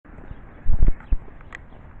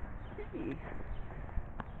see.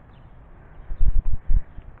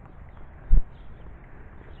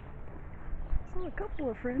 Saw a couple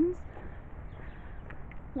of friends.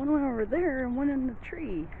 One went over there and one in the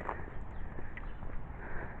tree.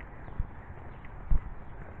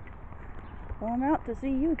 Well, I'm out to see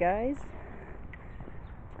you guys.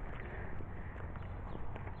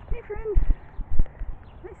 Hey friend,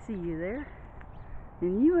 I see you there.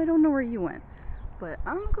 And you, I don't know where you went. But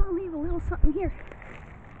I'm going to leave a little something here.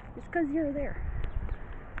 Just because you're there.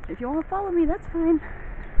 If you want to follow me, that's fine.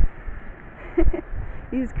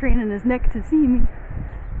 He's craning his neck to see me.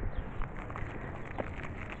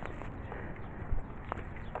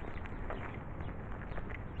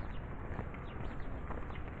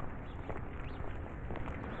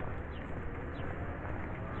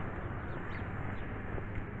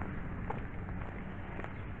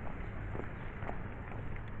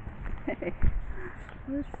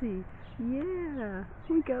 Let's see. Yeah,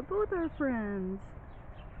 we got both our friends.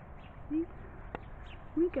 See?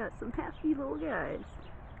 We got some happy little guys.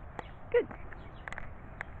 Good.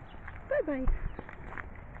 Bye-bye.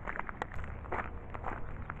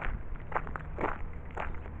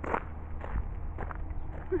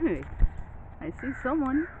 Hey, I see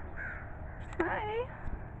someone. Hi.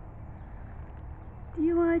 Do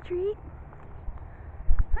you want a treat?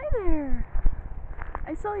 Hi there.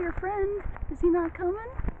 I saw your friend. Is he not coming?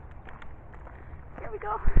 Here we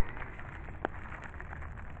go.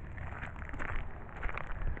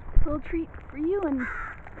 A little treat for you and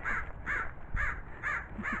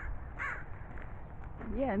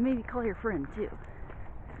yeah, maybe call your friend too.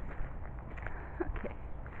 Okay.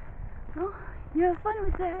 Well, you have fun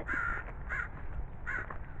with that.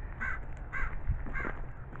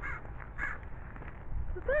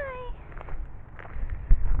 Bye-bye.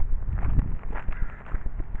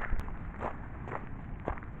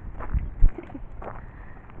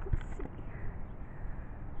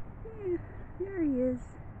 There he is.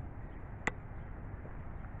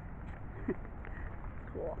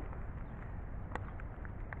 Cool.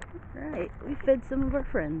 Alright, we fed some of our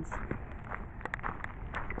friends.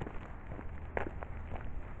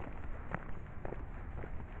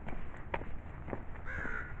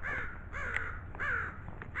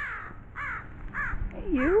 Hey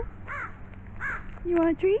you. You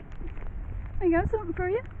want a treat? I got something for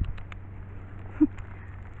you.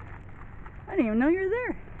 I didn't even know you were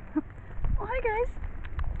there. Oh, hi guys.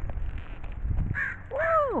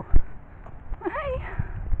 Whoa! Hi!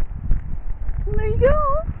 Well, there you go!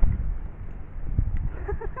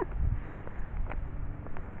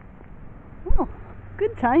 Oh,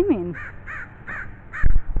 good timing.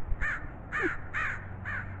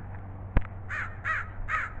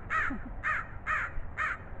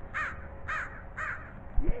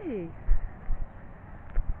 Yay!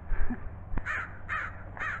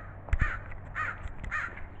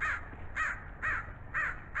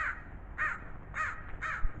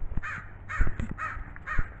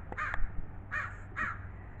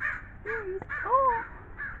 Oh,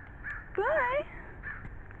 bye.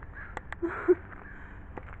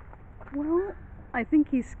 Well, I think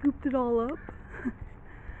he scooped it all up.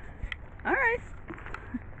 Alright,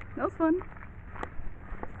 that was fun.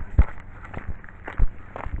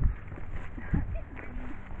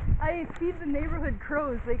 I feed the neighborhood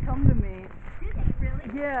crows, they come to me. Do they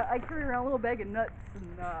really? Yeah, I carry around a little bag of nuts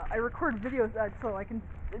and I record videos of that so I can,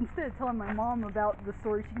 instead of telling my mom about the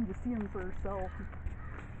story, she can just see them for herself.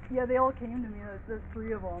 Yeah, they all came to me. There's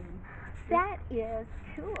 3 of them. That is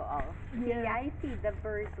cool. See, Yeah. I feed the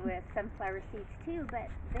birds with sunflower seeds too, but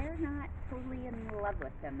they're not totally in love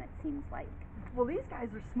with them, it seems like. Well, these guys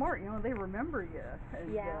are smart, you know, they remember you.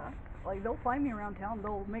 And, Yeah. like, they'll find me around town,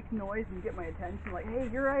 they'll make noise and get my attention, like, hey,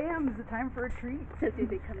 here I am, is it time for a treat? So do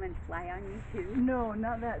they come and fly on you too? No,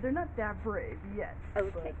 not that. They're not that brave yet.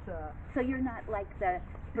 Okay. But, So you're not like the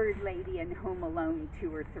bird lady in Home Alone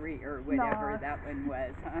 2 or 3 or whatever Nah. that one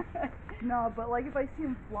was, huh? no, but, like, if I see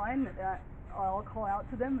them flying, I'll call out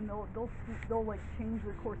to them, and they'll like change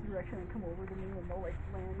their course of direction and come over to me, and they'll like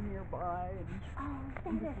land nearby. And Oh,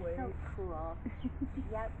 that is so cool.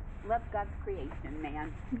 Yep, love God's creation,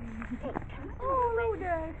 man. Hey, come on. Oh, hello,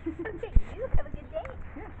 guys. Okay, you have a good day.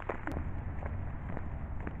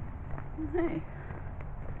 Hey,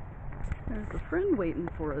 there's a friend waiting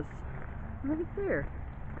for us, right there.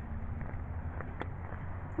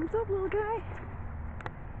 What's up, little guy?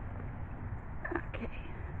 Okay.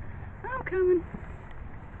 I'm coming.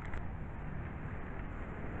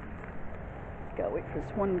 Gotta wait for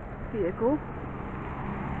this one vehicle.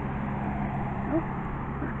 Nope.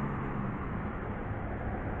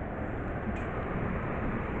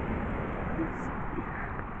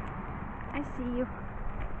 I see you.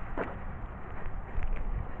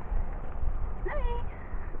 Hey.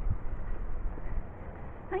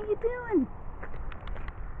 How you doing?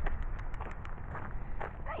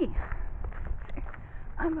 Hey.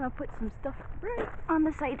 I'm gonna put some stuff right on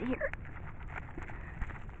the side here.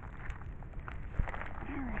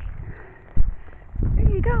 Alright. There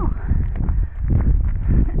you go.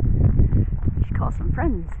 You should call some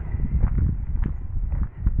friends.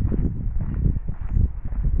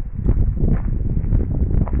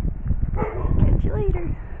 Catch you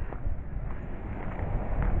later.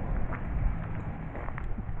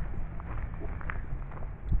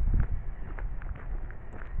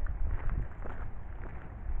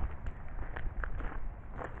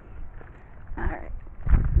 Alright.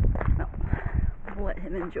 Well, we'll let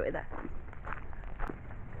him enjoy that.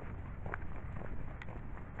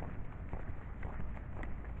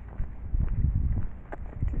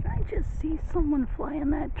 Did I just see someone fly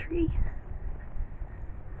in that tree?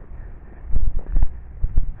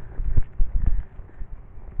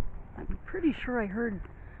 I'm pretty sure I heard...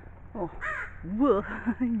 Oh, whoa.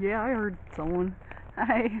 Yeah, I heard someone.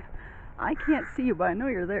 I can't see you, but I know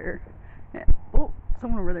you're there. Yeah. Oh,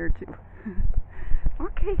 someone over there too.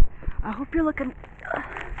 Okay, I hope you're looking...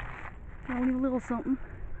 I'll leave a little something.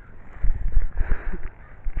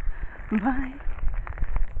 Bye.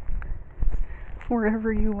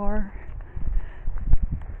 Wherever you are.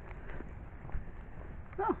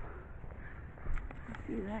 Oh, I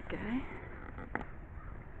see that guy.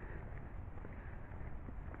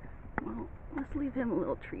 Well, let's leave him a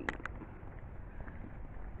little treat.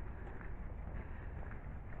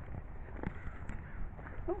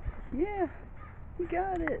 Oh, yeah, you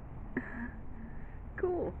got it.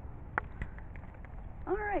 Cool.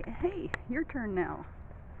 Alright, hey, your turn now.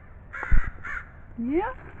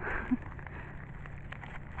 Yeah?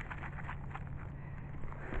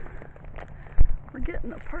 We're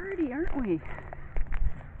getting a party, aren't we?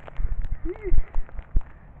 Yeah.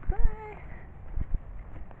 Bye.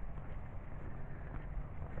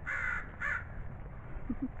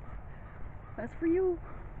 That's for you.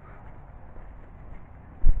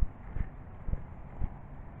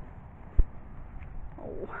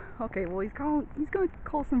 Oh, okay, well he's gonna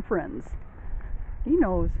call some friends. He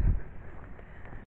knows.